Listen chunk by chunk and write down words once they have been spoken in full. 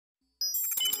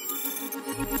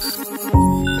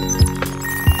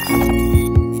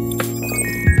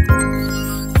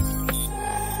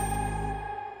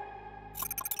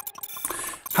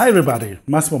Hi everybody,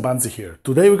 Massimo Banzi here.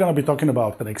 Today we're going to be talking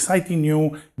about an exciting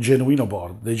new Genuino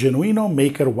board, the Genuino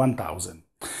Mkr1000.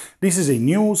 This is a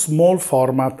new small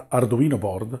format Arduino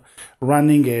board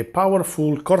running a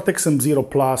powerful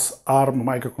Cortex-M0 Plus ARM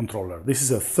microcontroller. This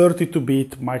is a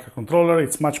 32-bit microcontroller.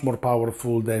 It's much more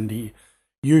powerful than the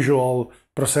usual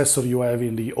processor you have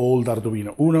in the old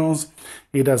Arduino Unos.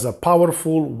 It has a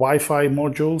powerful Wi-Fi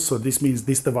module, so this means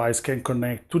this device can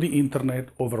connect to the internet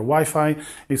over Wi-Fi.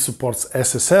 It supports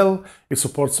SSL, it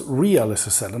supports real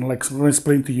SSL, and I'll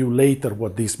explain to you later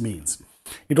what this means.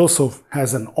 It also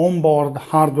has an onboard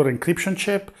hardware encryption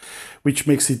chip, which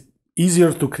makes it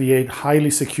easier to create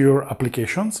highly secure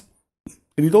applications.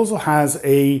 And it also has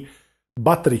a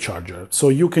battery charger, so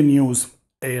you can use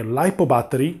a LiPo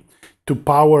battery to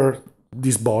power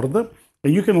this board,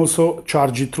 and you can also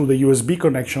charge it through the USB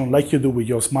connection like you do with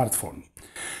your smartphone.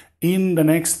 In the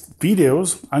next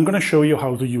videos, I'm going to show you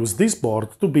how to use this board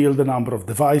to build a number of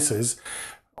devices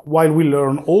while we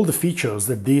learn all the features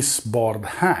that this board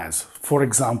has. For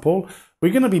example,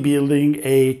 we're going to be building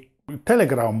a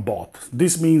Telegram bot.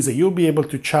 This means that you'll be able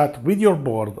to chat with your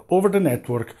board over the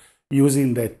network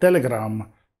using the Telegram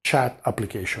chat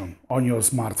application on your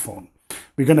smartphone.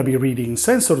 We're going to be reading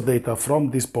sensor data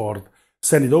from this board,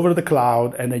 send it over the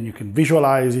cloud, and then you can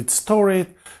visualize it, store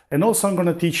it. And also I'm going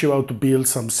to teach you how to build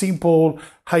some simple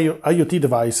IoT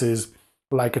devices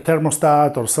like a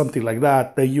thermostat or something like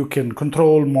that you can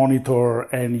control, monitor,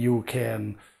 and you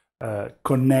can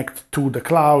connect to the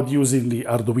cloud using the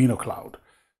Arduino cloud.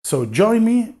 So join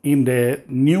me in the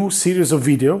new series of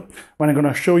video when I'm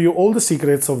going to show you all the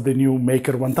secrets of the new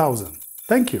Mkr1000.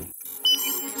 Thank you.